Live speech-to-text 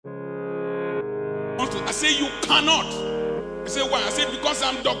I say, you cannot. I say, why? I said, because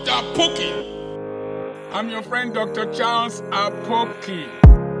I'm Dr. Apoki. I'm your friend, Dr. Charles Apoki.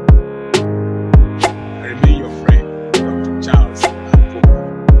 I remain your friend, Dr. Charles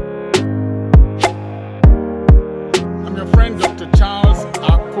Apoki. I'm your friend, Dr. Charles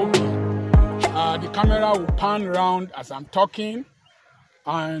Apoki. The camera will pan around as I'm talking,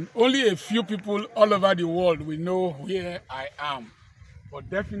 and only a few people all over the world will know where I am. But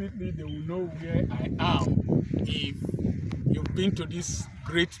definitely they will know where I am if you've been to this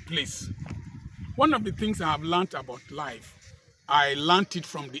great place. One of the things I have learned about life, I learned it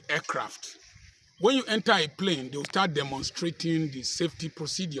from the aircraft. When you enter a plane, they will start demonstrating the safety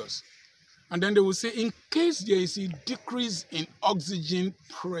procedures. And then they will say, in case there is a decrease in oxygen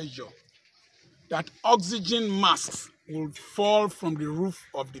pressure, that oxygen masks will fall from the roof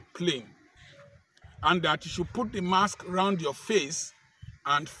of the plane. And that you should put the mask around your face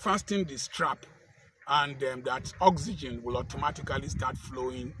and fasten the strap. And that oxygen will automatically start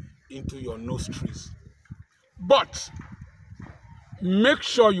flowing into your nostrils. But make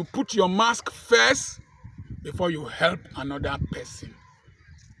sure you put your mask first before you help another person.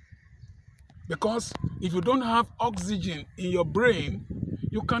 Because if you don't have oxygen in your brain,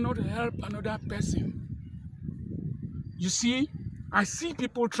 you cannot help another person. You see, I see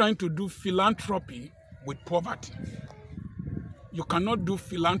people trying to do philanthropy with poverty. You cannot do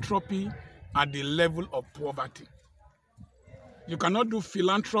philanthropy at the level of poverty. You cannot do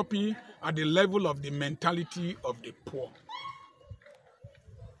philanthropy at the level of the mentality of the poor.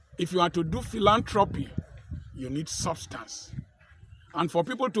 If you are to do philanthropy, you need substance. And for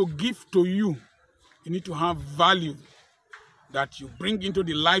people to give to you, you need to have value that you bring into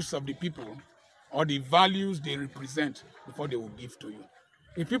the lives of the people or the values they represent before they will give to you.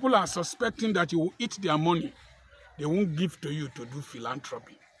 If people are suspecting that you will eat their money, they won't give to you to do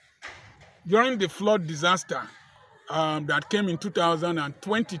philanthropy. During the flood disaster that came in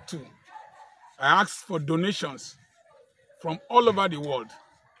 2022, I asked for donations from all over the world,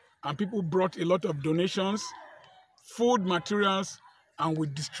 and people brought a lot of donations, food materials, and we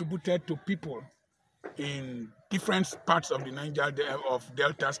distributed to people in different parts of the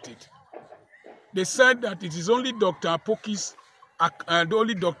Delta State. They said that it is only Dr. Apoki's,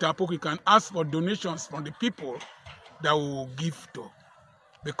 only Dr. Apoki can ask for donations from the people that we will give to,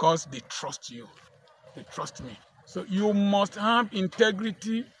 because they trust you, they trust me. So you must have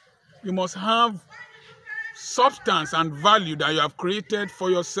integrity, you must have substance and value that you have created for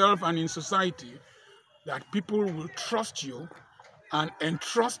yourself and in society, that people will trust you and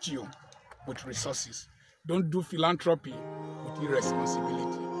entrust you with resources. Don't do philanthropy with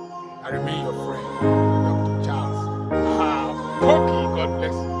irresponsibility. I remain your friend, Dr. Charles Apoki. God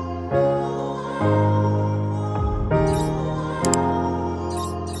bless you.